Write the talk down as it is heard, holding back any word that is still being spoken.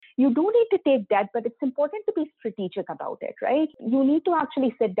you do need to take debt, but it's important to be strategic about it, right? You need to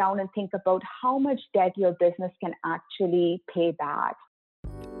actually sit down and think about how much debt your business can actually pay back.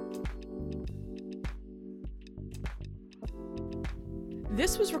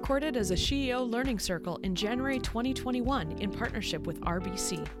 This was recorded as a SheEO Learning Circle in January 2021 in partnership with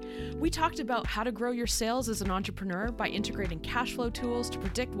RBC. We talked about how to grow your sales as an entrepreneur by integrating cash flow tools to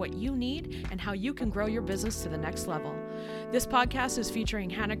predict what you need and how you can grow your business to the next level. This podcast is featuring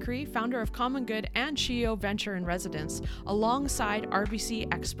Hannah Cree, founder of Common Good and SheEO Venture in Residence, alongside RBC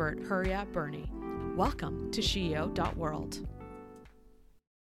expert Hurriyah Birnie. Welcome to SheEO.world.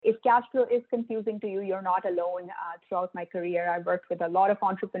 If cash flow is confusing to you, you're not alone. Throughout my career, I've worked with a lot of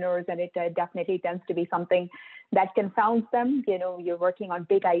entrepreneurs, and it definitely tends to be something that confounds them. You know, you're working on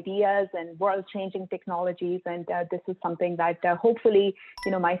big ideas and world-changing technologies, and this is something that hopefully,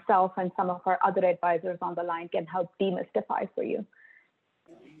 you know, myself and some of our other advisors on the line can help demystify for you.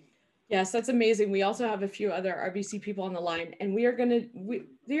 Yes, that's amazing. We also have a few other RBC people on the line, and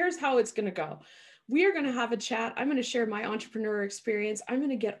here's how it's going to go. We are going to have a chat. I'm going to share my entrepreneur experience. I'm going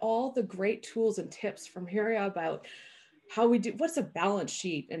to get all the great tools and tips from Hurriyah about how we do, what's a balance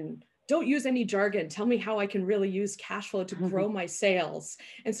sheet, and don't use any jargon. Tell me how I can really use cash flow to grow my sales.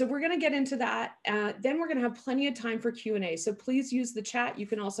 And so we're going to get into that. Then we're going to have plenty of time for Q&A. So please use the chat. You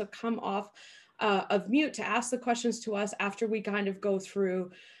can also come off of mute to ask the questions to us after we kind of go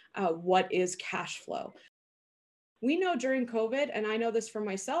through what is cash flow. We know during COVID, and I know this for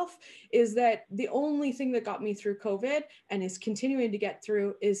myself, is that the only thing that got me through COVID and is continuing to get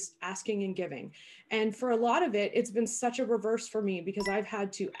through is asking and giving. And for a lot of it, it's been such a reverse for me because I've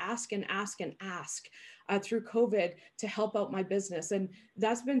had to ask and ask and ask through COVID to help out my business. And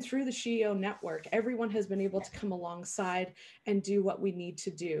that's been through the SheEO network. Everyone has been able to come alongside and do what we need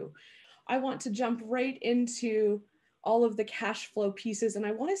to do. I want to jump right into all of the cash flow pieces. And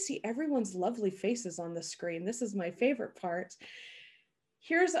I want to see everyone's lovely faces on the screen. This is my favorite part.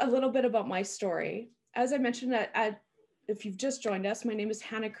 Here's a little bit about my story. As I mentioned, if you've just joined us, my name is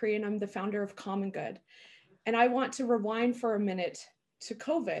Hannah Cree, and I'm the founder of Common Good. And I want to rewind for a minute to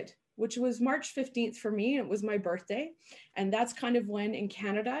COVID, which was March 15th for me. It was my birthday. And that's kind of when in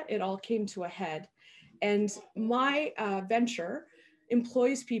Canada, it all came to a head. And my venture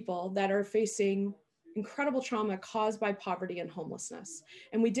employs people that are facing incredible trauma caused by poverty and homelessness.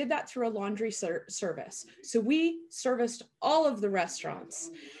 And we did that through a laundry service. So we serviced all of the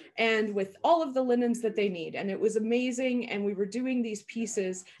restaurants and with all of the linens that they need. And it was amazing. And we were doing these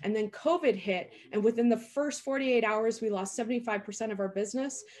pieces, and then COVID hit. And within the first 48 hours, we lost 75% of our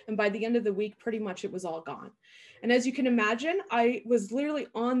business. And by the end of the week, pretty much it was all gone. And as you can imagine, I was literally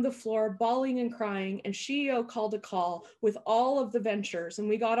on the floor bawling and crying, and SheEO called a call with all of the ventures. And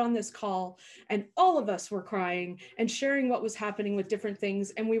we got on this call, and all of us were crying and sharing what was happening with different things.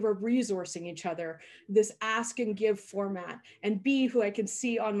 And we were resourcing each other, this ask and give format. And B, who I can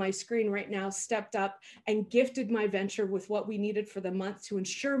see on my screen right now, stepped up and gifted my venture with what we needed for the month to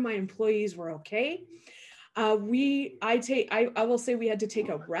ensure my employees were okay. I will say we had to take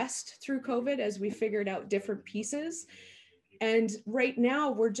a rest through COVID as we figured out different pieces. And right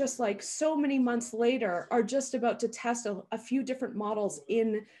now we're just like so many months later are just about to test a few different models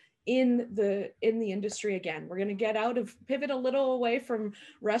in the industry again. We're going to pivot a little away from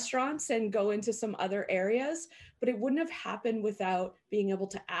restaurants and go into some other areas, but it wouldn't have happened without being able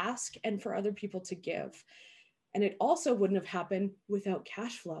to ask and for other people to give. And it also wouldn't have happened without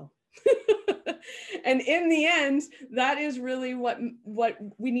cash flow. And in the end, that is really what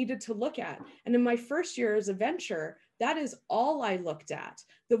we needed to look at. And in my first year as a venture, that is all I looked at.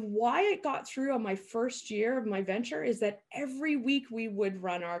 The why it got through on my first year of my venture is that every week we would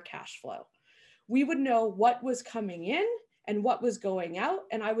run our cash flow. We would know what was coming in and what was going out.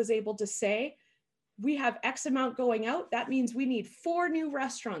 And I was able to say, we have X amount going out. That means we need 4 new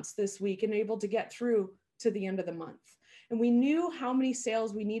restaurants this week and able to get through to the end of the month. And we knew how many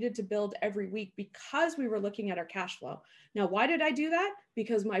sales we needed to build every week because we were looking at our cash flow. Now, why did I do that?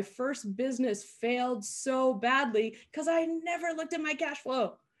 Because my first business failed so badly because I never looked at my cash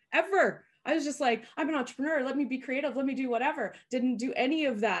flow, ever. I was just like, I'm an entrepreneur. Let me be creative. Let me do whatever. Didn't do any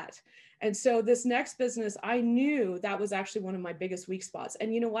of that. And so this next business, I knew that was actually one of my biggest weak spots.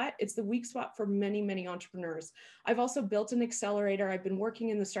 And you know what? It's the weak spot for many, many entrepreneurs. I've also built an accelerator. I've been working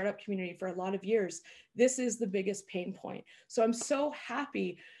in the startup community for a lot of years. This is the biggest pain point. So I'm so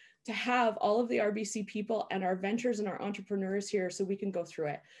happy to have all of the RBC people and our ventures and our entrepreneurs here so we can go through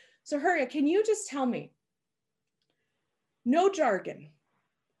it. So Hurriyah, can you just tell me, no jargon,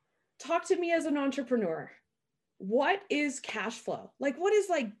 talk to me as an entrepreneur. What is cash flow? Like, what is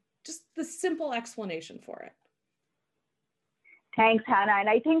like just the simple explanation for it? Thanks, Hannah. And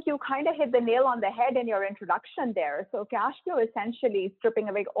I think you kind of hit the nail on the head in your introduction there. So cash flow, essentially, stripping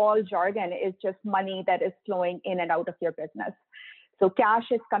away all jargon, is just money that is flowing in and out of your business. So cash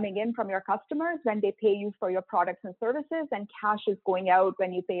is coming in from your customers when they pay you for your products and services, and cash is going out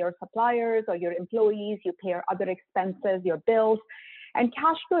when you pay your suppliers or your employees, you pay your other expenses, your bills. And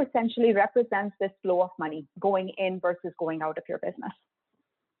cash flow essentially represents this flow of money going in versus going out of your business.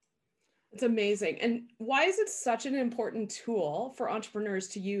 It's amazing. And why is it such an important tool for entrepreneurs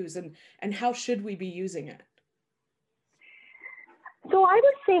to use, and how should we be using it? So I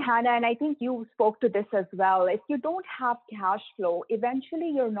would say, Hannah, and I think you spoke to this as well, if you don't have cash flow,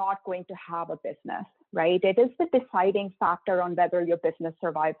 eventually you're not going to have a business, right? It is the deciding factor on whether your business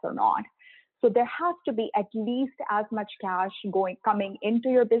survives or not. So there has to be at least as much cash coming into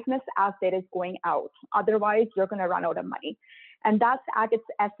your business as there is going out. Otherwise, you're going to run out of money. And that's at its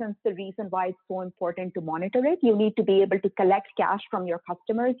essence the reason why it's so important to monitor it. You need to be able to collect cash from your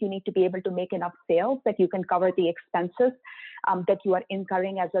customers. You need to be able to make enough sales that you can cover the expenses that you are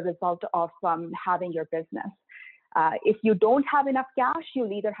incurring as a result of having your business. If you don't have enough cash,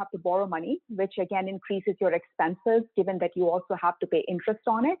 you'll either have to borrow money, which again increases your expenses, given that you also have to pay interest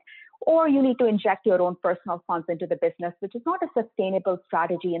on it, or you need to inject your own personal funds into the business, which is not a sustainable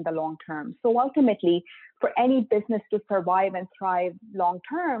strategy in the long term. So ultimately, for any business to survive and thrive long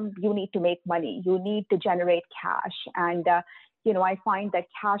term, you need to make money. You need to generate cash. And I find that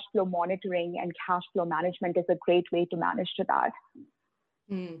cash flow monitoring and cash flow management is a great way to manage to that.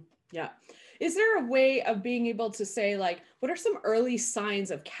 Yeah. Is there a way of being able to say, like, what are some early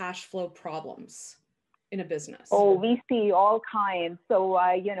signs of cash flow problems in a business? Oh, we see all kinds. So,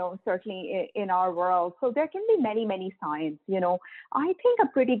 certainly in our world. So there can be many, many signs. I think a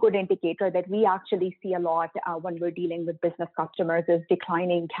pretty good indicator that we actually see a lot when we're dealing with business customers is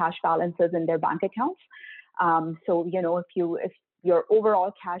declining cash balances in their bank accounts. So, if your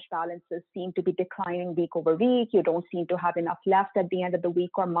overall cash balances seem to be declining week over week, you don't seem to have enough left at the end of the week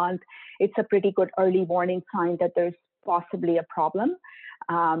or month, it's a pretty good early warning sign that there's possibly a problem.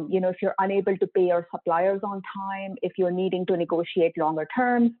 If you're unable to pay your suppliers on time, if you're needing to negotiate longer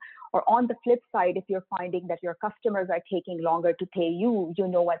terms, or on the flip side, if you're finding that your customers are taking longer to pay you,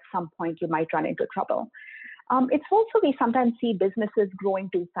 at some point you might run into trouble. It's also, we sometimes see businesses growing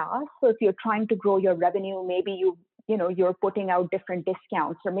too fast. So if you're trying to grow your revenue, maybe you're putting out different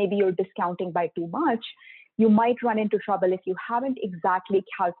discounts, or maybe you're discounting by too much, you might run into trouble if you haven't exactly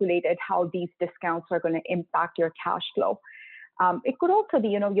calculated how these discounts are going to impact your cash flow. It could also be,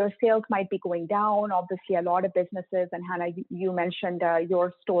 your sales might be going down. Obviously, a lot of businesses, and Hannah, you mentioned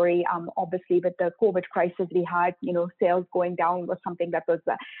your story. Obviously, with the COVID crisis we had, sales going down was something that was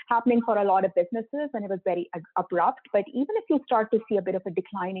happening for a lot of businesses, and it was very abrupt. But even if you start to see a bit of a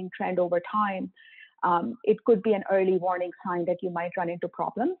declining trend over time, it could be an early warning sign that you might run into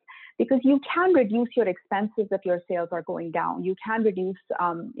problems, because you can reduce your expenses if your sales are going down. You can reduce,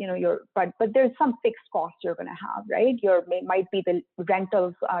 but there's some fixed costs you're going to have, right? Might be the rent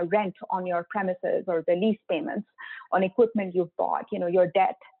on your premises, or the lease payments on equipment you've bought, your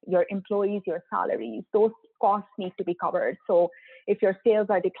debt, your employees, your salaries. Those costs need to be covered. So if your sales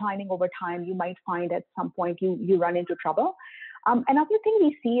are declining over time, you might find at some point you run into trouble. Another thing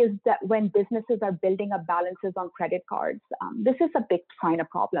we see is that when businesses are building up balances on credit cards, this is a big sign of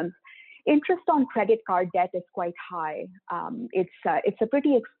problems. Interest on credit card debt is quite high. It's a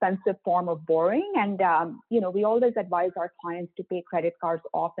pretty expensive form of borrowing, and we always advise our clients to pay credit cards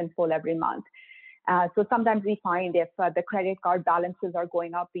off in full every month. So sometimes we find if the credit card balances are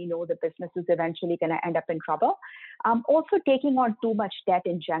going up, we know the business is eventually going to end up in trouble. Also, taking on too much debt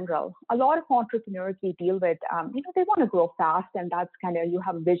in general. A lot of entrepreneurs we deal with, they want to grow fast, and that's kind of, you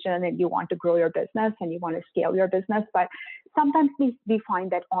have vision and you want to grow your business and you want to scale your business. But sometimes we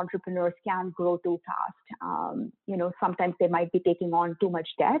find that entrepreneurs can grow too fast. Sometimes they might be taking on too much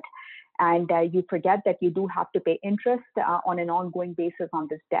debt, and you forget that you do have to pay interest on an ongoing basis on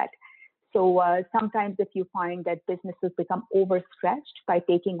this debt. So sometimes if you find that businesses become overstretched by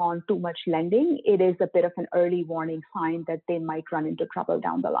taking on too much lending, it is a bit of an early warning sign that they might run into trouble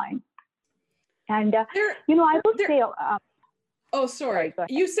down the line. And, I would say... oh, sorry.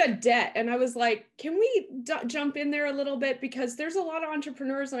 You said debt. And I was like, can we jump in there a little bit? Because there's a lot of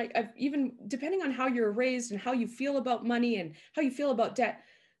entrepreneurs, like even depending on how you're raised and how you feel about money and how you feel about debt,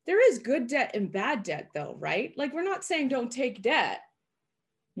 there is good debt and bad debt though, right? Like, we're not saying don't take debt.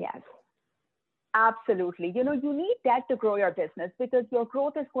 Yes. Absolutely. You know, you need debt to grow your business because your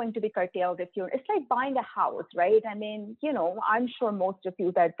growth is going to be curtailed if you're, it's like buying a house, right? I mean, you know, I'm sure most of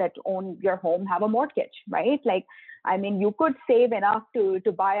you that own your home have a mortgage, right? Like, I mean, you could save enough to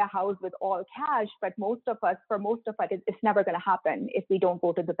buy a house with all cash, but for most of us, it's never going to happen if we don't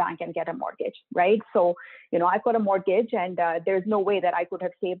go to the bank and get a mortgage, right? So, you know, I've got a mortgage and there's no way that I could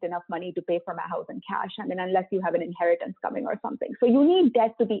have saved enough money to pay for my house in cash. I mean, unless you have an inheritance coming or something. So you need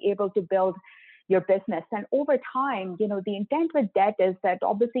debt to be able to build your business. And over time, you know, the intent with debt is that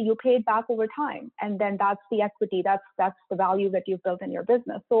obviously you pay it back over time. And then that's the equity, that's the value that you've built in your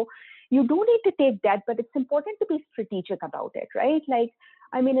business. So you do need to take debt, but it's important to be strategic about it, right? Like,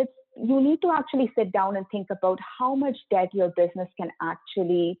 I mean, you need to actually sit down and think about how much debt your business can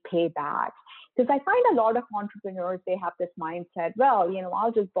actually pay back. Because I find a lot of entrepreneurs, they have this mindset, well, you know,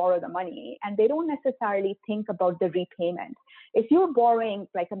 I'll just borrow the money. And they don't necessarily think about the repayment. If you're borrowing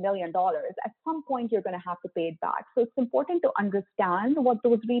like $1 million, at some point you're going to have to pay it back. So it's important to understand what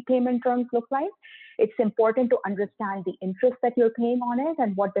those repayment terms look like. It's important to understand the interest that you're paying on it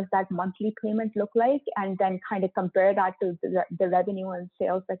and what does that monthly payment look like, and then kind of compare that to the revenue and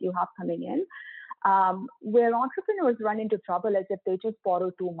sales that you have coming in. Where entrepreneurs run into trouble is if they just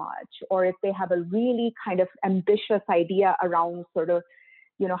borrow too much, or if they have a really kind of ambitious idea around sort of,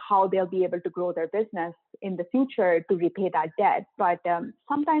 you know, how they'll be able to grow their business in the future to repay that debt. But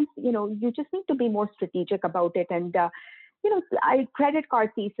sometimes, you know, you just need to be more strategic about it. And, you know, credit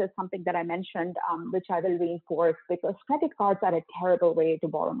card fees is something that I mentioned, which I will reinforce, because credit cards are a terrible way to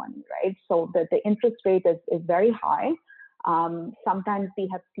borrow money, right? So the interest rate is very high. Sometimes we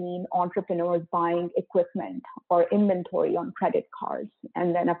have seen entrepreneurs buying equipment or inventory on credit cards.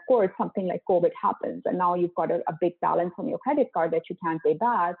 And then, of course, something like COVID happens, and now you've got a big balance on your credit card that you can't pay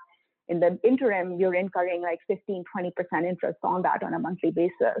back. In the interim, you're incurring like 15, 20% interest on that on a monthly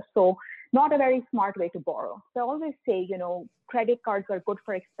basis. So not a very smart way to borrow. So I always say, you know, credit cards are good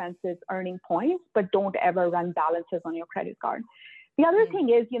for expenses, earning points, but don't ever run balances on your credit card. The other thing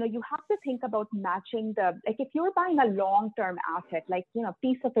is, you know, you have to think about matching like if you're buying a long-term asset, like, you know,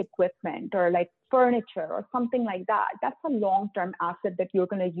 piece of equipment or like furniture or something like that, that's a long-term asset that you're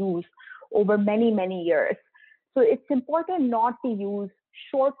going to use over many, many years. So it's important not to use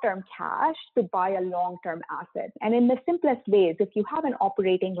short-term cash to buy a long-term asset. And in the simplest ways, if you have an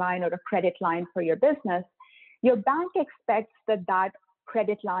operating line or a credit line for your business, your bank expects that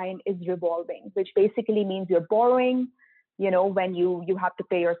credit line is revolving, which basically means you're borrowing, you know, when you have to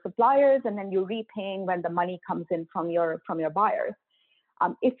pay your suppliers, and then you're repaying when the money comes in from your buyers.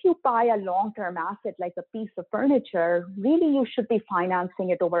 If you buy a long-term asset like a piece of furniture, really you should be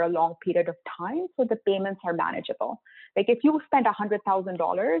financing it over a long period of time so the payments are manageable. Like if you spent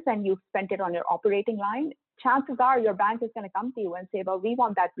 $100,000 and you spent it on your operating line, chances are your bank is going to come to you and say, well, we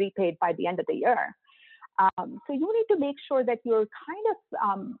want that repaid by the end of the year. So you need to make sure that you're kind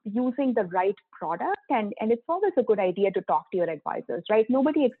of using the right product, and it's always a good idea to talk to your advisors, right?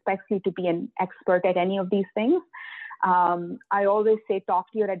 Nobody expects you to be an expert at any of these things. I always say,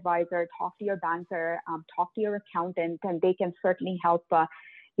 talk to your advisor, talk to your banker, talk to your accountant, and they can certainly help,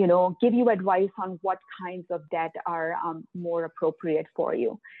 you know, give you advice on what kinds of debt are more appropriate for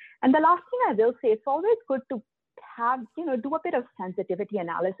you. And the last thing I will say, it's always good to have, you know, do a bit of sensitivity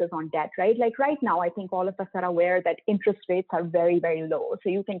analysis on debt, right? Like right now, I think all of us are aware that interest rates are very, very low. So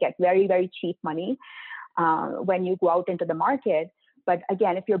you can get very, very cheap money when you go out into the market. But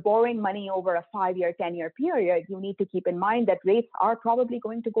again, if you're borrowing money over a 5-year, 10-year period, you need to keep in mind that rates are probably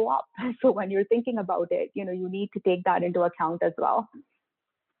going to go up. So when you're thinking about it, you know, you need to take that into account as well.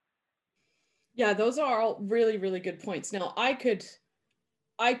 Yeah, those are all really, really good points. Now,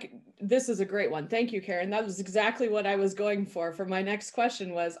 this is a great one. Thank you, Karen. That was exactly what I was going for my next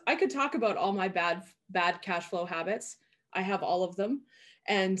question. Was I could talk about all my bad cash flow habits. I have all of them.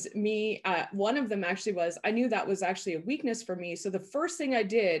 And one of them actually was, I knew that was actually a weakness for me. So the first thing I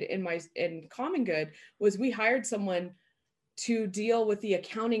did in Common Good was we hired someone to deal with the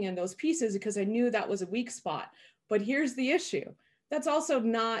accounting and those pieces, because I knew that was a weak spot. But here's the issue. That's also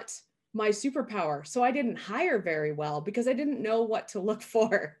not my superpower. So I didn't hire very well because I didn't know what to look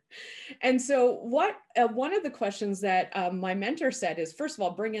for. And so one of the questions that my mentor said is, first of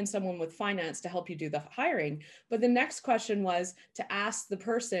all, bring in someone with finance to help you do the hiring. But the next question was to ask the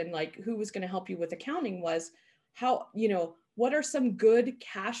person, like, who was going to help you with accounting, was how, you know, what are some good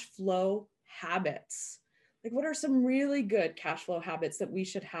cash flow habits Like, what are some really good cash flow habits that we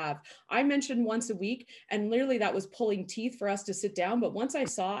should have? I mentioned once a week, and literally that was pulling teeth for us to sit down. But once I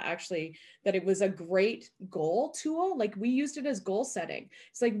saw actually that it was a great goal tool, like we used it as goal setting.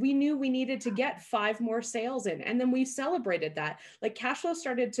 It's like we knew we needed to get 5 more sales in, and then we celebrated that. Like cash flow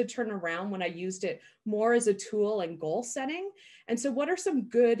started to turn around when I used it more as a tool and goal setting. And so, what are some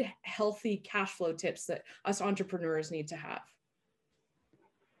good, healthy cash flow tips that us entrepreneurs need to have?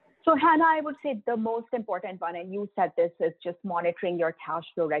 So Hannah, I would say the most important one, and you said this, is just monitoring your cash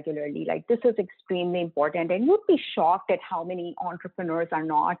flow regularly. Like this is extremely important, and you'd be shocked at how many entrepreneurs are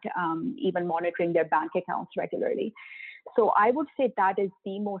not even monitoring their bank accounts regularly. So I would say that is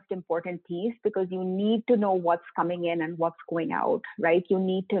the most important piece, because you need to know what's coming in and what's going out, right? You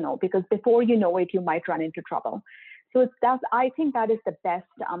need to know, because before you know it, you might run into trouble. So I think that is the best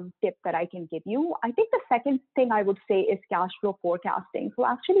tip that I can give you. I think the second thing I would say is cash flow forecasting. So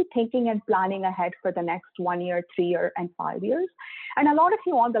actually thinking and planning ahead for the next 1 year, 3 year, and 5 years. And a lot of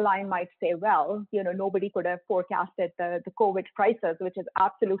you on the line might say, well, nobody could have forecasted the COVID crisis, which is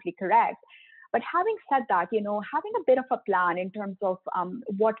absolutely correct. But having said that, having a bit of a plan in terms of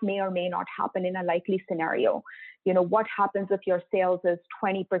what may or may not happen in a likely scenario. What happens if your sales is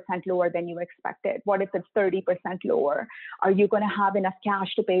 20% lower than you expected? What if it's 30% lower? Are you going to have enough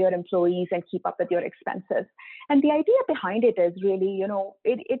cash to pay your employees and keep up with your expenses? And the idea behind it is really,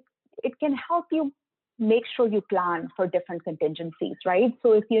 it can help you make sure you plan for different contingencies, right?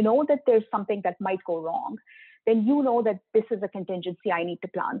 So if you know that there's something that might go wrong, then you know that this is a contingency I need to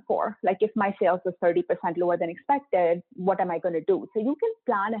plan for. Like if my sales is 30% lower than expected, what am I going to do? So you can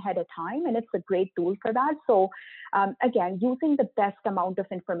plan ahead of time, and it's a great tool for that. So again, using the best amount of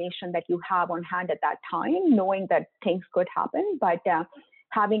information that you have on hand at that time, knowing that things could happen, but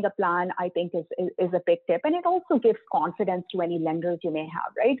having a plan, I think, is a big tip. And it also gives confidence to any lenders you may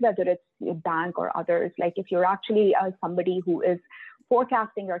have, right? Whether it's your bank or others. Like if you're actually somebody who is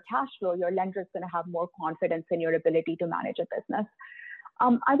forecasting your cash flow, your lender is going to have more confidence in your ability to manage a business.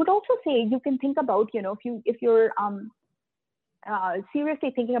 I would also say you can think about, if you're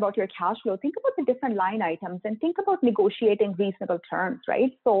seriously thinking about your cash flow, think about the different line items and think about negotiating reasonable terms,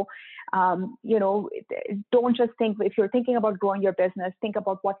 right? So, don't just think, if you're thinking about growing your business, think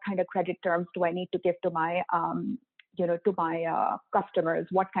about what kind of credit terms do I need to give to my customers?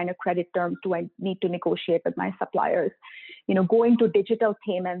 What kind of credit terms do I need to negotiate with my suppliers? Going to digital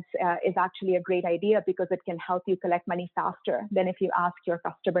payments is actually a great idea, because it can help you collect money faster than if you ask your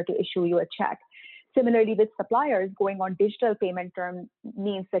customer to issue you a check. Similarly, with suppliers, going on digital payment term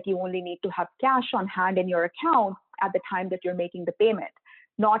means that you only need to have cash on hand in your account at the time that you're making the payment,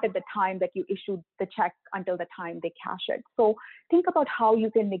 not at the time that you issue the check until the time they cash it. So think about how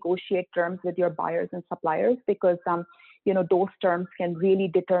you can negotiate terms with your buyers and suppliers, because those terms can really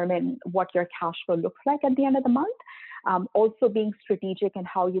determine what your cash flow looks like at the end of the month. Also being strategic in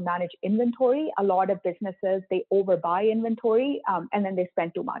how you manage inventory. A lot of businesses, they overbuy inventory and then they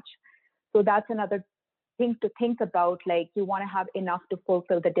spend too much. So that's another thing to think about. Like you want to have enough to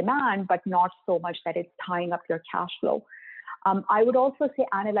fulfill the demand, but not so much that it's tying up your cash flow. I would also say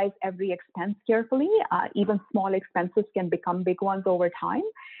analyze every expense carefully. Even small expenses can become big ones over time.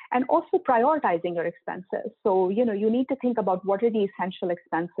 And also prioritizing your expenses. So, you need to think about what are the essential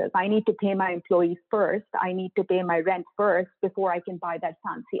expenses. I need to pay my employees first. I need to pay my rent first before I can buy that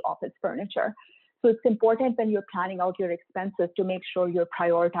fancy office furniture. So it's important when you're planning out your expenses to make sure you're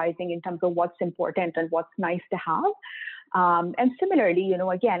prioritizing in terms of what's important and what's nice to have. And similarly,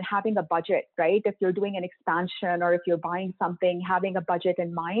 again, having a budget, right? If you're doing an expansion or if you're buying something, having a budget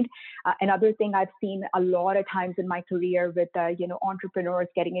in mind. Another thing I've seen a lot of times in my career with, entrepreneurs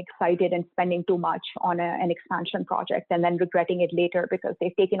getting excited and spending too much on an expansion project and then regretting it later because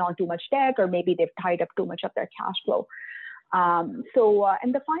they've taken on too much debt, or maybe they've tied up too much of their cash flow. And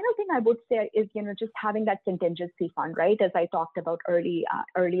the final thing I would say is, just having that contingency fund, right? As I talked about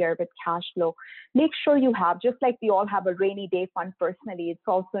earlier with cash flow, make sure you have, just like we all have a rainy day fund personally, it's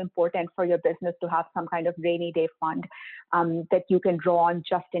also important for your business to have some kind of rainy day fund that you can draw on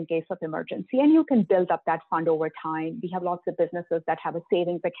just in case of emergency. And you can build up that fund over time. We have lots of businesses that have a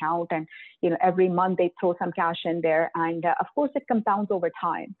savings account, and, every month they throw some cash in there. And of course, it compounds over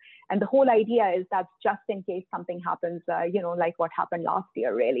time. And the whole idea is that just in case something happens, like what happened last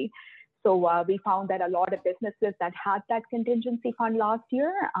year, really. So we found that a lot of businesses that had that contingency fund last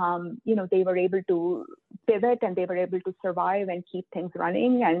year, they were able to pivot and they were able to survive and keep things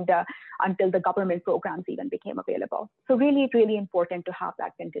running, and until the government programs even became available. So really, really important to have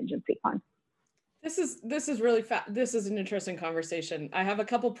that contingency fund. This is really this is an interesting conversation. I have a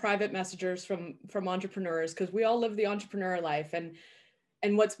couple private messengers from entrepreneurs, because we all live the entrepreneur life, and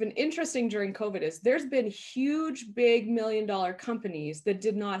And what's been interesting during COVID is there's been huge, big $1 million companies that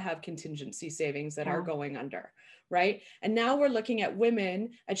did not have contingency savings that are going under, right? And now we're looking at women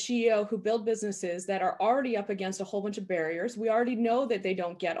at SheEO who build businesses that are already up against a whole bunch of barriers. We already know that they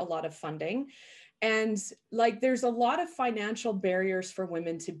don't get a lot of funding. And like, there's a lot of financial barriers for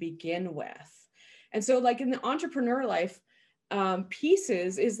women to begin with. And so like in the entrepreneur life,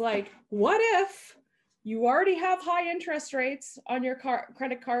 pieces is like, what if you already have high interest rates on your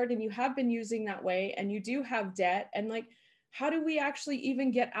credit card and you have been using that way and you do have debt, and like, how do we actually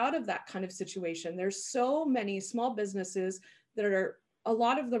even get out of that kind of situation? There's so many small businesses that are, a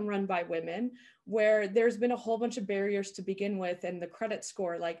lot of them run by women, where there's been a whole bunch of barriers to begin with, and the credit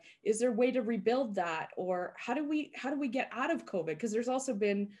score, like, is there a way to rebuild that? Or how do we get out of COVID? Because there's also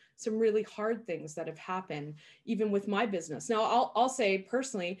been some really hard things that have happened, even with my business. Now, I'll say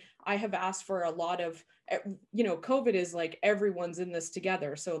personally, I have asked for a lot of, you know, COVID is like, everyone's in this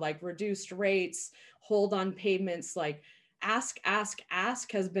together. So like reduced rates, hold on payments, like ask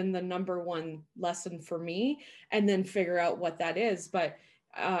has been the number one lesson for me, and then figure out what that is. But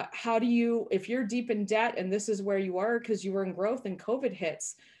how do you, if you're deep in debt and this is where you are because you were in growth and COVID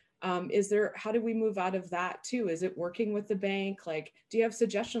hits, how do we move out of that too? Is it working with the bank? Like, do you have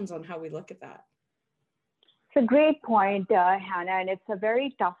suggestions on how we look at that? It's a great point, Hannah, and it's a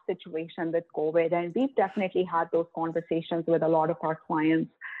very tough situation with COVID, and we've definitely had those conversations with a lot of our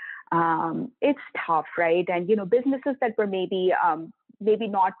clients. It's tough, right? And, you know, businesses that were maybe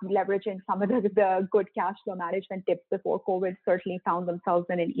not leveraging some of the good cash flow management tips before COVID certainly found themselves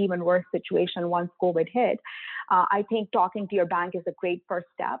in an even worse situation once COVID hit. I think talking to your bank is a great first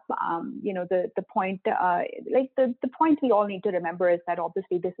step. You know, the point we all need to remember is that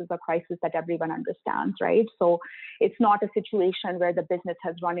obviously this is a crisis that everyone understands, right? So it's not a situation where the business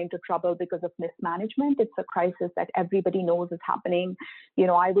has run into trouble because of mismanagement. It's a crisis that everybody knows is happening. You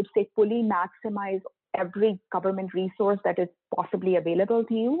know, I would say fully maximize every government resource that is possibly available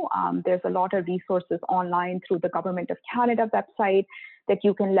to you. There's a lot of resources online through the Government of Canada website that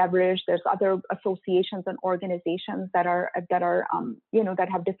you can leverage. There's other associations and organizations that are you know, that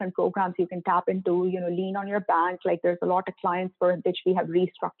have different programs you can tap into. You know, lean on your bank. Like, there's a lot of clients for which we have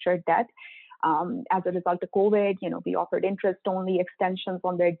restructured debt. As a result of COVID, you know, we offered interest-only extensions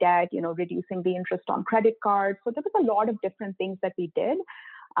on their debt, you know, reducing the interest on credit cards. So there was a lot of different things that we did.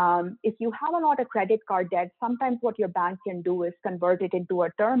 If you have a lot of credit card debt, sometimes what your bank can do is convert it into a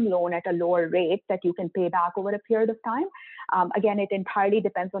term loan at a lower rate that you can pay back over a period of time. Again, it entirely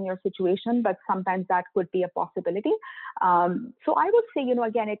depends on your situation, but sometimes that could be a possibility. So I would say, you know,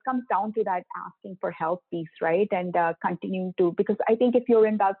 again, it comes down to that asking for help piece, right? And continuing to, because I think if you're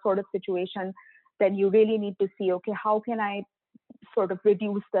in that sort of situation, then you really need to see, okay, how can I sort of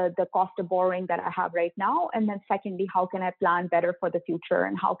reduce the cost of borrowing that I have right now? And then secondly, how can I plan better for the future?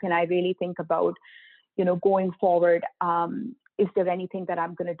 And how can I really think about, you know, going forward, is there anything that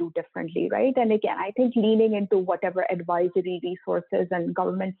I'm going to do differently, right? And again, I think leaning into whatever advisory resources and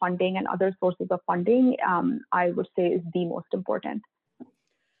government funding and other sources of funding, I would say is the most important.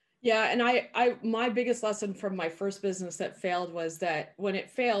 Yeah, and my biggest lesson from my first business that failed was that when it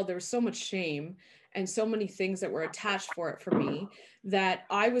failed, there was so much shame and so many things that were attached for it for me that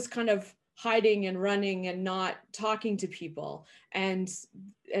I was kind of hiding and running and not talking to people. And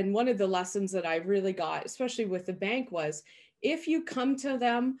one of the lessons that I really got, especially with the bank, was if you come to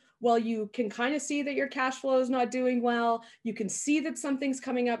them, well, you can kind of see that your cash flow is not doing well. You can see that something's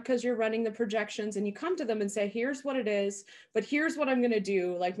coming up because you're running the projections, and you come to them and say, here's what it is, but here's what I'm going to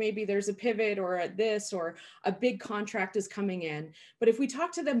do. Like, maybe there's a pivot or this, or a big contract is coming in. But if we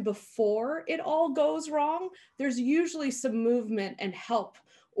talk to them before it all goes wrong, there's usually some movement and help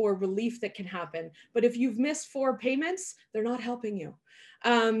or relief that can happen. But if you've missed 4 payments, they're not helping you.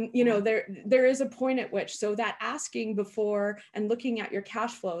 You know, there is a point at which, so that asking before and looking at your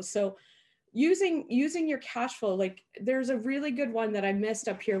cash flow. So using your cash flow, like, there's a really good one that I missed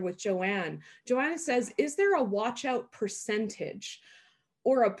up here with Joanne. Joanna says, is there a watch out percentage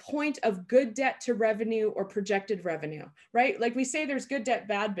or a point of good debt to revenue or projected revenue, right? Like, we say there's good debt,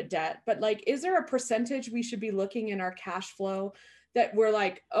 bad debt, but like, is there a percentage we should be looking in our cash flow that we're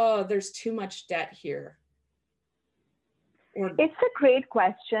like, oh, there's too much debt here? It's a great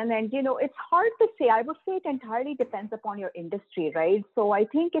question. And, you know, it's hard to say. I would say it entirely depends upon your industry, right? So I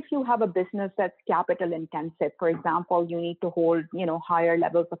think if you have a business that's capital intensive, for example, you need to hold, you know, higher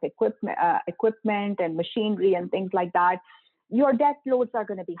levels of equipment and machinery and things like that, your debt loads are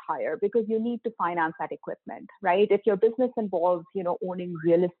going to be higher because you need to finance that equipment, right? If your business involves, you know, owning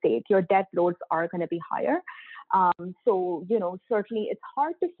real estate, your debt loads are going to be higher. So, certainly it's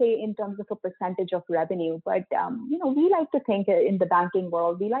hard to say in terms of a percentage of revenue, but, we like to think in the banking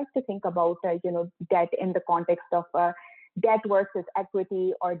world, we like to think about, debt in the context of debt versus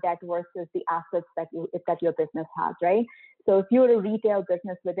equity or debt versus the assets that your business has, right? So if you're a retail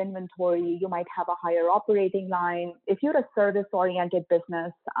business with inventory, you might have a higher operating line. If you're a service-oriented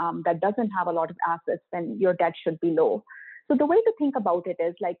business that doesn't have a lot of assets, then your debt should be low. So the way to think about it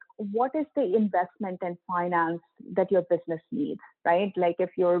is like, what is the investment and finance that your business needs, right? Like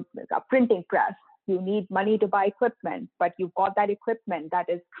if you're a printing press, you need money to buy equipment, but you've got that equipment that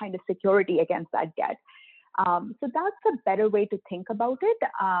is kind of security against that debt. So that's a better way to think about it.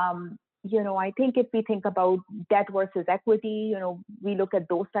 I think if we think about debt versus equity, we look at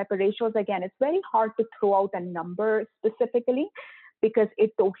those type of ratios. Again, it's very hard to throw out a number specifically because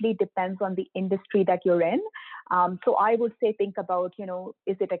it totally depends on the industry that you're in. So I would say, think about,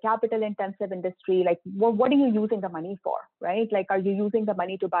 is it a capital intensive industry? Like, what are you using the money for, right? Like, are you using the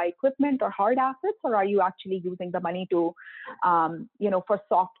money to buy equipment or hard assets, or are you actually using the money to, for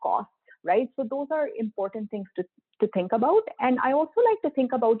soft costs, right? So those are important things to think about. And I also like to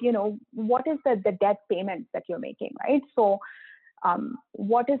think about, what is the debt payments that you're making, right? So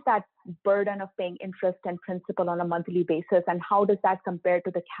what is that burden of paying interest and principal on a monthly basis, and how does that compare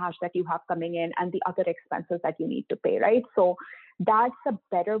to the cash that you have coming in and the other expenses that you need to pay, right? So that's a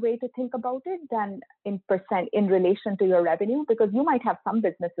better way to think about it than in percent in relation to your revenue, because you might have some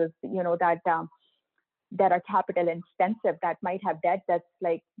businesses, that are capital intensive that might have debt that's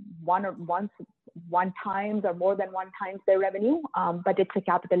like one times or more than one times their revenue, but it's a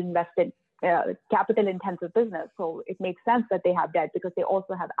capital intensive business. So it makes sense that they have debt because they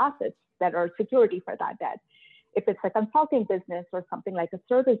also have assets that are security for that debt. If it's a consulting business or something like a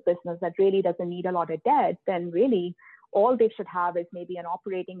service business that really doesn't need a lot of debt, then really all they should have is maybe an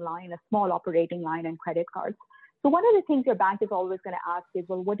operating line, a small operating line, and credit cards. So one of the things your bank is always going to ask is,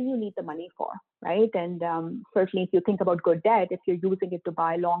 well, what do you need the money for, right? And certainly if you think about good debt, if you're using it to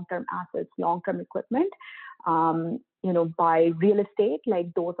buy long-term assets, long-term equipment, buy real estate,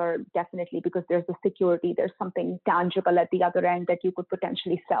 like those are definitely, because there's a security, there's something tangible at the other end that you could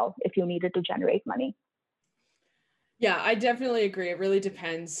potentially sell if you needed to generate money. Yeah, I definitely agree. It really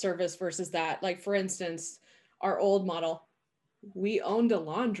depends, service versus that. Like, for instance, our old model, we owned a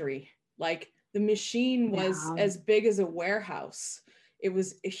laundry. Like, the machine was as big as a warehouse. It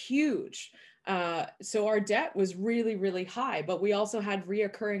was huge. So our debt was really, really high, but we also had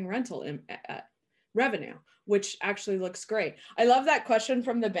reoccurring rental revenue, which actually looks great. I love that question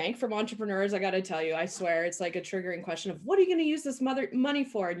from the bank, from entrepreneurs. I got to tell you, I swear it's like a triggering question of, what are you going to use this money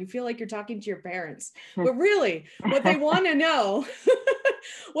for? And you feel like you're talking to your parents, but really what they want to know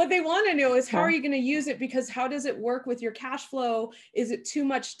what they want to know is, how are you going to use it? Because how does it work with your cash flow? Is it too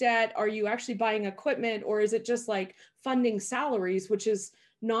much debt? Are you actually buying equipment, or is it just like funding salaries, which is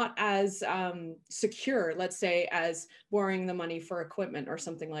not as secure, let's say, as borrowing the money for equipment or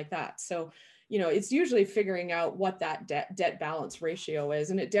something like that? So, it's usually figuring out what that debt balance ratio is.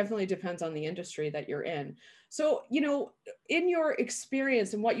 And it definitely depends on the industry that you're in. So, in your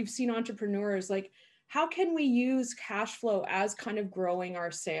experience and what you've seen entrepreneurs, like, how can we use cash flow as kind of growing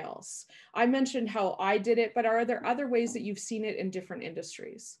our sales? I mentioned how I did it, but are there other ways that you've seen it in different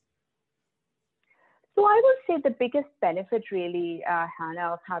industries? So I would say the biggest benefit really,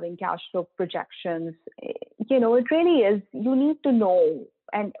 Hannah, of having cash flow projections, it really is, you need to know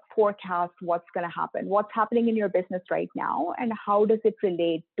and forecast what's going to happen, what's happening in your business right now, and how does it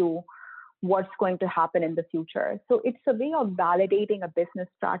relate to what's going to happen in the future. So it's a way of validating a business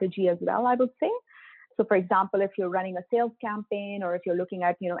strategy as well, I would say. So for example, if you're running a sales campaign, or if you're looking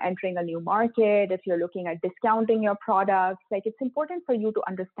at, entering a new market, if you're looking at discounting your products, like, it's important for you to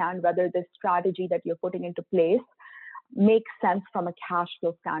understand whether this strategy that you're putting into place makes sense from a cash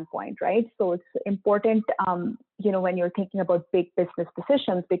flow standpoint, right? So it's important, when you're thinking about big business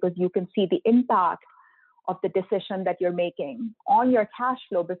decisions, because you can see the impact of the decision that you're making on your cash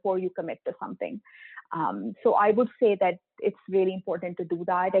flow before you commit to something. So I would say that it's really important to do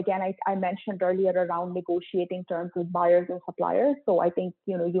that. Again, I mentioned earlier around negotiating terms with buyers and suppliers. So I think,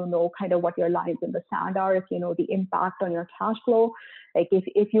 kind of what your lines in the sand are, if you know the impact on your cash flow. Like,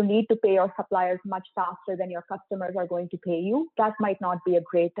 if you need to pay your suppliers much faster than your customers are going to pay you, that might not be a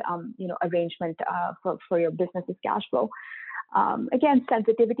great, arrangement for your business's cash flow. Again,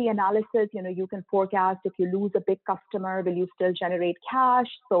 sensitivity analysis, you can forecast, if you lose a big customer, will you still generate cash?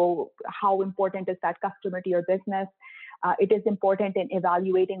 So how important is that customer to your business? It is important in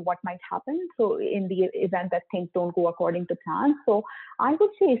evaluating what might happen. So in the event that things don't go according to plan. So I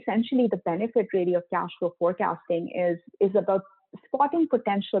would say essentially the benefit really of cash flow forecasting is about spotting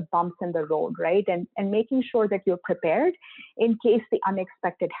potential bumps in the road, right? And making sure that you're prepared in case the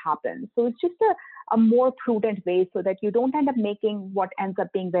unexpected happens. So it's just a more prudent way so that you don't end up making what ends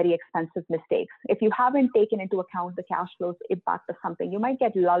up being very expensive mistakes. If you haven't taken into account the cash flows impact of something, you might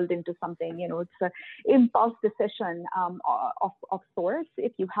get lulled into something, it's an impulse decision of sorts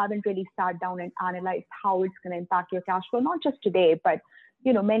if you haven't really sat down and analyzed how it's going to impact your cash flow, not just today, but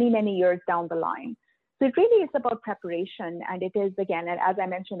many, many years down the line. So it really is about preparation. And it is, again, and as I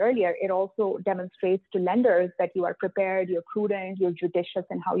mentioned earlier, it also demonstrates to lenders that you are prepared, you're prudent, you're judicious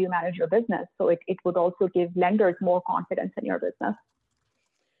in how you manage your business. So it would also give lenders more confidence in your business.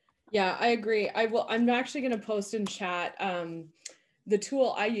 Yeah, I agree. I'm actually going to post in chat the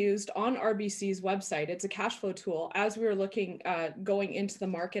tool I used on RBC's website. It's a cash flow tool. As we were looking, going into the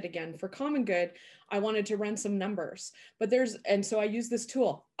market again for Common Good, I wanted to run some numbers, and so I used this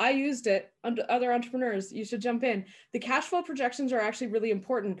tool. I used it. Other entrepreneurs, you should jump in. The cash flow projections are actually really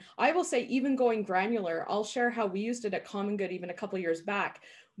important. I will say, even going granular, I'll share how we used it at Common Good even a couple of years back.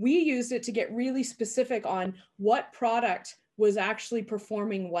 We used it to get really specific on what product was actually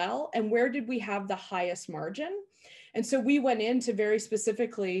performing well and where did we have the highest margin. And so we went into very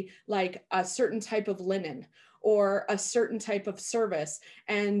specifically like a certain type of linen or a certain type of service,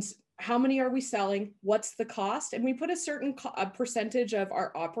 and how many are we selling? What's the cost? And we put a certain percentage of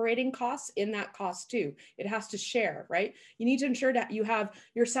our operating costs in that cost too. It has to share, right? You need to ensure that you have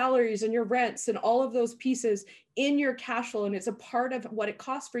your salaries and your rents and all of those pieces in your cash flow. And it's a part of what it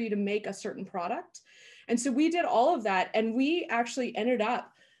costs for you to make a certain product. And so we did all of that. And we actually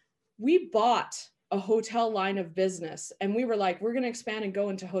we bought a hotel line of business, and we were like, we're going to expand and go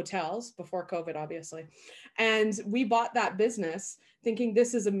into hotels before COVID, obviously. And we bought that business thinking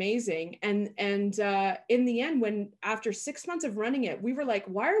this is amazing. And in the end, when after 6 months of running it, we were like,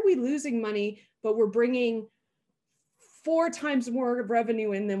 why are we losing money, but we're bringing 4 times more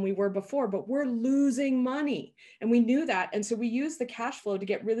revenue in than we were before, but we're losing money. And we knew that. And so we used the cash flow to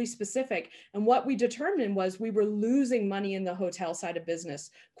get really specific. And what we determined was we were losing money in the hotel side of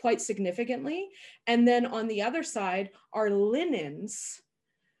business quite significantly. And then on the other side, our linens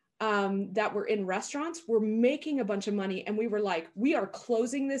that were in restaurants were making a bunch of money. And we were like, we are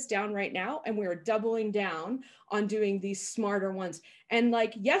closing this down right now. And we are doubling down on doing these smarter ones. And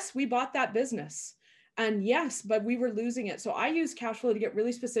like, yes, we bought that business. And yes, but we were losing it. So I use cash flow to get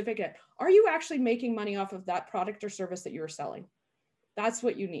really specific at, are you actually making money off of that product or service that you're selling? That's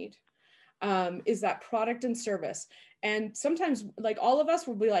what you need, is that product and service. And sometimes like all of us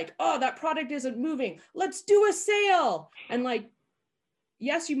will be like, oh, that product isn't moving. Let's do a sale. And like,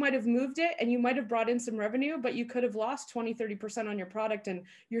 yes, you might have moved it and you might have brought in some revenue, but you could have lost 20, 30% on your product and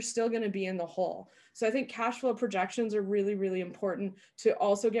you're still going to be in the hole. So I think cash flow projections are really, really important to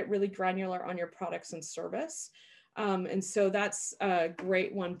also get really granular on your products and service. And so that's a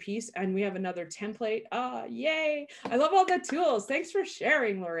great one piece. And we have another template. Yay. I love all the tools. Thanks for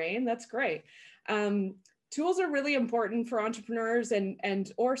sharing, Lorraine. That's great. Tools are really important for entrepreneurs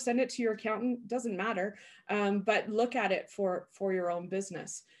or send it to your accountant, doesn't matter, but look at it for your own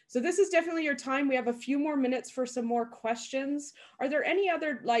business. So this is definitely your time. We have a few more minutes for some more questions. Are there any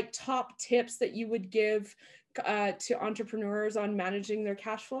other like top tips that you would give to entrepreneurs on managing their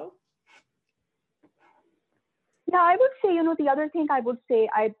cash flow? Yeah, I would say, the other thing I would say,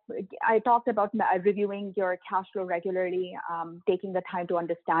 I talked about reviewing your cash flow regularly, taking the time to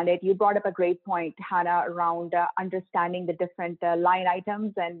understand it. You brought up a great point, Hannah, around understanding the different line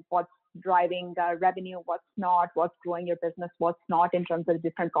items and what's driving revenue, what's not, what's growing your business, what's not in terms of the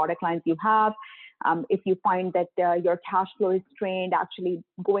different product lines you have. If you find that your cash flow is strained, actually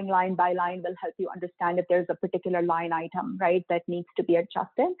going line by line will help you understand if there's a particular line item, right, that needs to be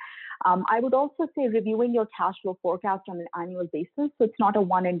adjusted. I would also say reviewing your cash flow forecast on an annual basis. So it's not a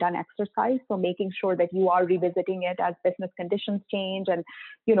one and done exercise. So making sure that you are revisiting it as business conditions change and,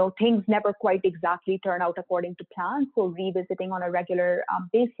 things never quite exactly turn out according to plan. So revisiting on a regular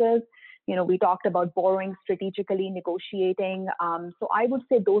basis. We talked about borrowing strategically, negotiating. So I would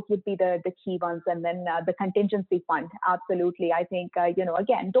say those would be the key ones. And then the contingency fund, absolutely. I think,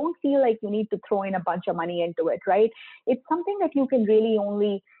 again, don't feel like you need to throw in a bunch of money into it, right? It's something that you can really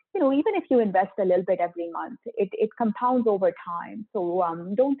only, even if you invest a little bit every month, it compounds over time. So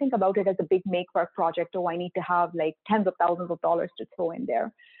don't think about it as a big make-work project. Oh, I need to have like tens of thousands of dollars to throw in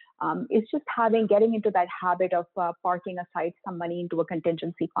there. It's just getting into that habit of parking aside some money into a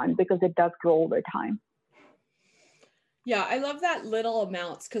contingency fund because it does grow over time. Yeah, I love that little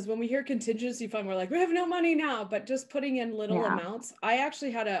amounts, because when we hear contingency fund, we're like, we have no money now, but just putting in little amounts. I actually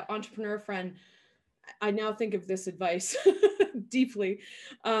had an entrepreneur friend. I now think of this advice deeply,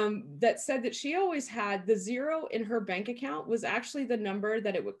 that said that she always had the zero in her bank account was actually the number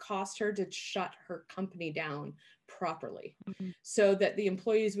that it would cost her to shut her company down properly, so that the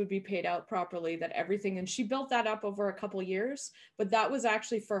employees would be paid out properly, that everything, and she built that up over a couple years, but that was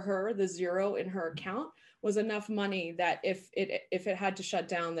actually for her, the zero in her account was enough money that if it had to shut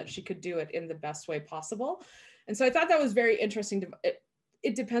down, that she could do it in the best way possible. And so I thought that was very interesting.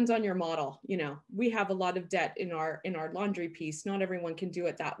 It depends on your model. You know, we have a lot of debt in our laundry piece. Not everyone can do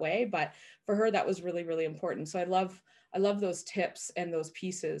it that way, but for her, that was really, really important. So I love those tips and those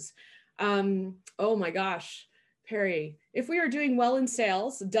pieces. Oh my gosh, Perry, if we are doing well in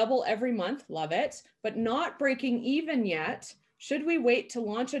sales, double every month, love it, but not breaking even yet, should we wait to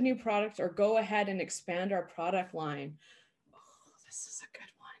launch a new product or go ahead and expand our product line? Oh, this is a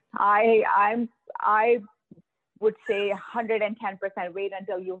good one. I would say 110% wait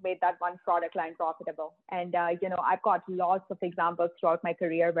until you've made that one product line profitable. And, you know, I've got lots of examples throughout my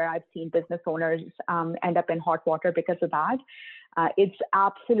career where I've seen business owners end up in hot water because of that. It's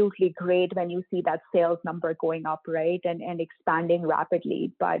absolutely great when you see that sales number going up, right, and expanding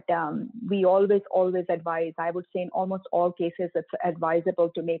rapidly. But we always advise, I would say in almost all cases, it's advisable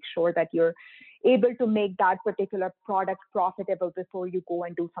to make sure that you're able to make that particular product profitable before you go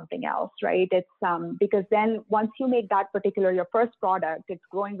and do something else, right? It's because then once you make that particular, your first product, it's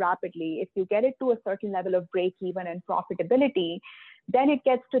growing rapidly. If you get it to a certain level of break even and profitability, then it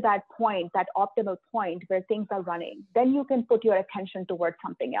gets to that point, that optimal point where things are running. Then you can put your attention towards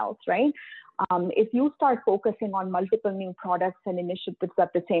something else, right? If you start focusing on multiple new products and initiatives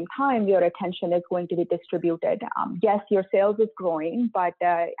at the same time, your attention is going to be distributed. Yes, your sales is growing, but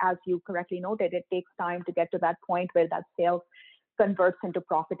as you correctly noted, it takes time to get to that point where that sales converts into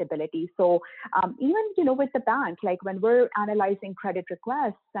profitability. So even, you know, with the bank, like when we're analyzing credit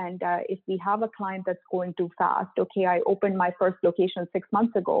requests, and if we have a client that's going too fast, okay, I opened my first location 6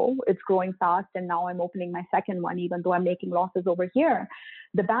 months ago, it's growing fast, and now I'm opening my second one, even though I'm making losses over here.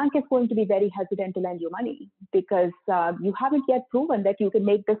 The bank is going to be very hesitant to lend you money because you haven't yet proven that you can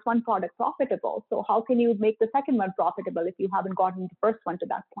make this one product profitable. So how can you make the second one profitable if you haven't gotten the first one to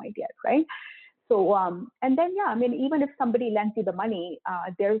that point yet, right? So, and then, yeah, I mean, even if somebody lends you the money,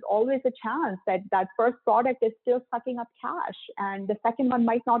 there's always a chance that that first product is still sucking up cash and the second one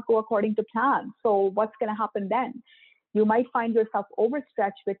might not go according to plan. So what's going to happen then? You might find yourself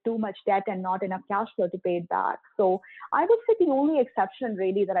overstretched with too much debt and not enough cash flow to pay it back. So I would say the only exception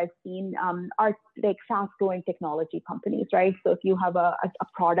really that I've seen are like fast growing technology companies, right? So if you have a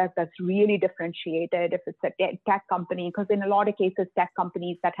product that's really differentiated, if it's a tech company, because in a lot of cases, tech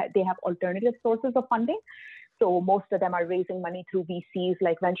companies they have alternative sources of funding. So most of them are raising money through VCs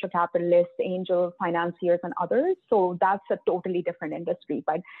like venture capitalists, angel financiers, and others. So that's a totally different industry.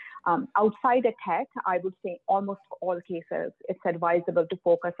 But outside of tech, I would say almost all cases, it's advisable to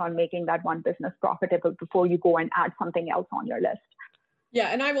focus on making that one business profitable before you go and add something else on your list. Yeah,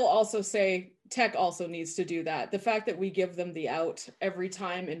 and I will also say tech also needs to do that. The fact that we give them the out every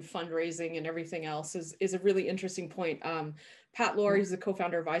time in fundraising and everything else is a really interesting point. Pat Lorre, he's the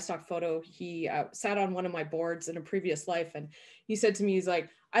co-founder of iStock Photo. He sat on one of my boards in a previous life, and he said to me, he's like,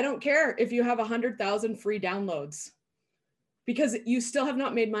 I don't care if you have 100,000 free downloads because you still have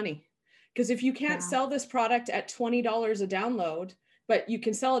not made money. Because if you can't sell this product at $20 a download, but you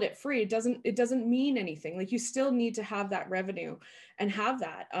can sell it at free, it doesn't mean anything. Like you still need to have that revenue and have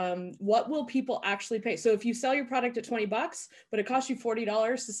that. What will people actually pay? So if you sell your product at 20 bucks, but it costs you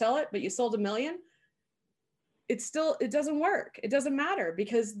 $40 to sell it, but you sold 1 million, it doesn't work. It doesn't matter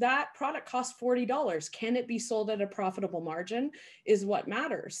because that product costs $40. Can it be sold at a profitable margin is what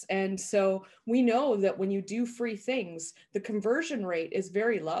matters. And so we know that when you do free things, the conversion rate is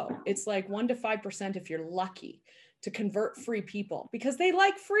very low. It's like 1 to 5% if you're lucky to convert free people because they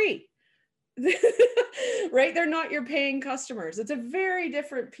like free, right? They're not your paying customers. It's a very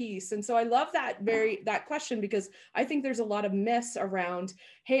different piece. And so I love that question because I think there's a lot of myths around,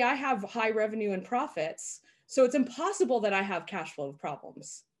 hey, I have high revenue and profits, so it's impossible that I have cash flow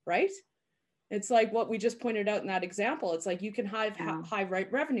problems, right? It's like what we just pointed out in that example. It's like you can have high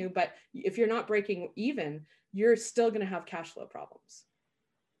revenue, but if you're not breaking even, you're still going to have cash flow problems.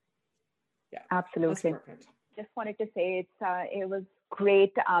 Yeah, absolutely. That's perfect. Just wanted to say it was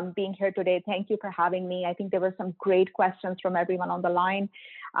great being here today. Thank you for having me. I think there were some great questions from everyone on the line.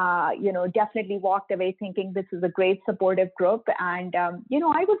 Definitely walked away thinking this is a great supportive group. And,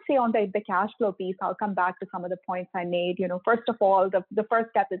 I would say on the cash flow piece, I'll come back to some of the points I made. First of all, the first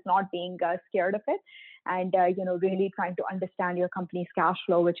step is not being scared of it. and really trying to understand your company's cash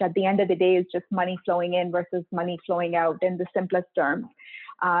flow, which at the end of the day is just money flowing in versus money flowing out in the simplest terms.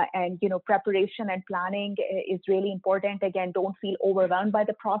 And preparation and planning is really important. Again, don't feel overwhelmed by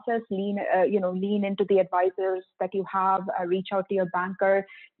the process. Lean into the advisors that you have. Reach out to your banker.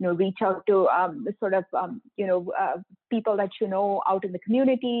 Reach out to people that out in the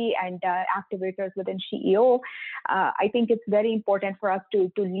community and activators within SheEO. I think it's very important for us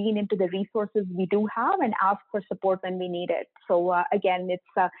to lean into the resources we do have and ask for support when we need it. So again, it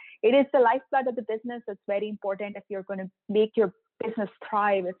is the lifeblood of the business. It's very important if you're going to make your business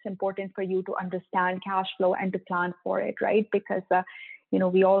thrive. It's important for you to understand cash flow and to plan for it, right? Because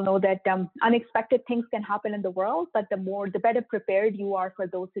we all know that unexpected things can happen in the world, but the better prepared you are for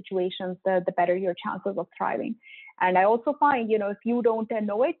those situations, the better your chances of thriving. And I also find, if you don't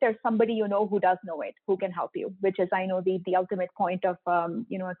know it, there's somebody who does know it, who can help you, which is, I know, the ultimate point of,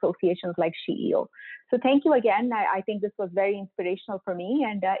 associations like SheEO. So thank you again. I think this was very inspirational for me.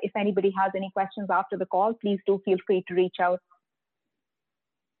 And if anybody has any questions after the call, please do feel free to reach out.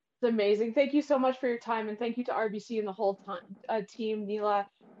 It's amazing. Thank you so much for your time, and thank you to RBC and the whole team. Neela,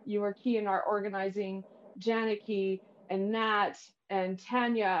 you were key in our organizing. Janaki and Nat and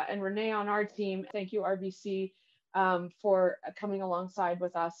Tanya and Renee on our team. Thank you, RBC, for coming alongside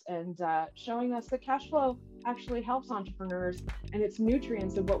with us and showing us that cash flow actually helps entrepreneurs, and it's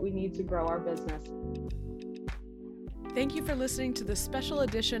nutrients of what we need to grow our business. Thank you for listening to this special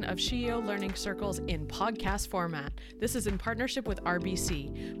edition of SheEO Learning Circles in podcast format. This is in partnership with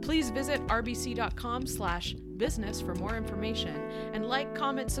RBC. Please visit rbc.com/business for more information, and like,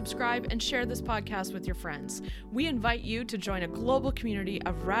 comment, subscribe, and share this podcast with your friends. We invite you to join a global community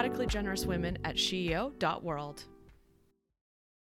of radically generous women at SheEO.world.